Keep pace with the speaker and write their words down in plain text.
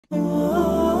Sami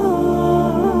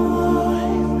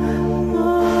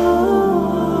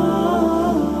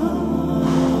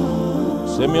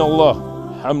Allah,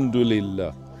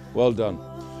 alhamdulillah. Well done.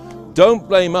 Don't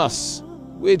blame us.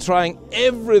 We're trying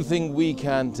everything we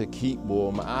can to keep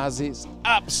warm as it's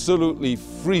absolutely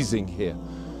freezing here.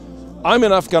 I'm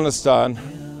in Afghanistan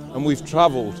and we've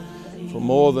traveled for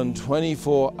more than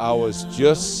 24 hours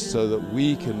just so that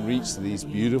we can reach these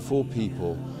beautiful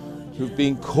people who've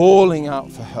been calling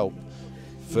out for help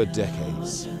for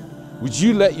decades. Would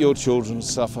you let your children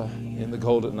suffer in the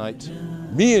cold at night?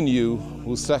 Me and you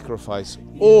will sacrifice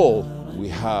all we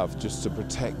have just to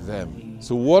protect them.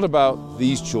 So what about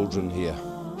these children here?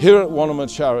 Here at 𝗏𝗏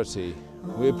Charity,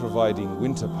 we're providing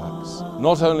winter packs,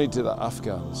 not only to the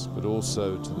Afghans, but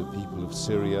also to the people of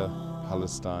Syria,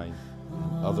 Palestine,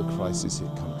 and other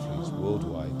crisis-hit countries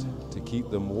worldwide to keep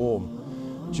them warm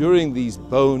during these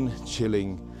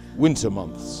bone-chilling winter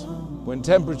months. When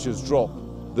temperatures drop,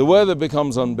 the weather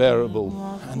becomes unbearable,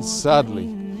 and sadly,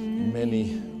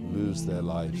 many lose their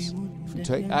lives. If we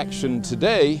take action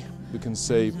today, we can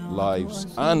save lives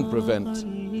and prevent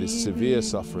this severe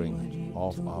suffering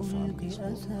of our families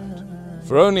worldwide.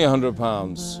 For only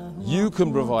 £100, you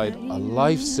can provide a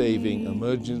life-saving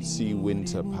emergency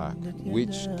winter pack,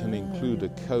 which can include a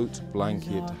coat,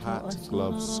 blanket, hat,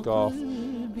 gloves, scarf,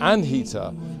 and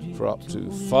heater for up to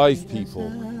 5 people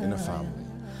in a family.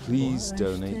 Please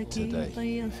donate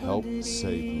today. Help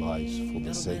save lives for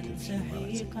the sake of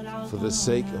humanity, for the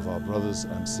sake of our brothers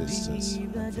and sisters,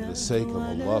 and for the sake of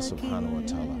Allah subhanahu wa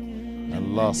ta'ala.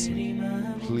 And lastly,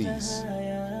 please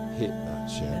hit that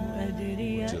share button.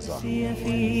 Jazakallah.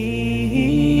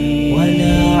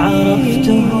 ولا عرفت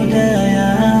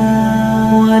هدايا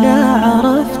ولا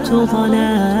عرفت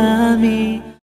ظلامي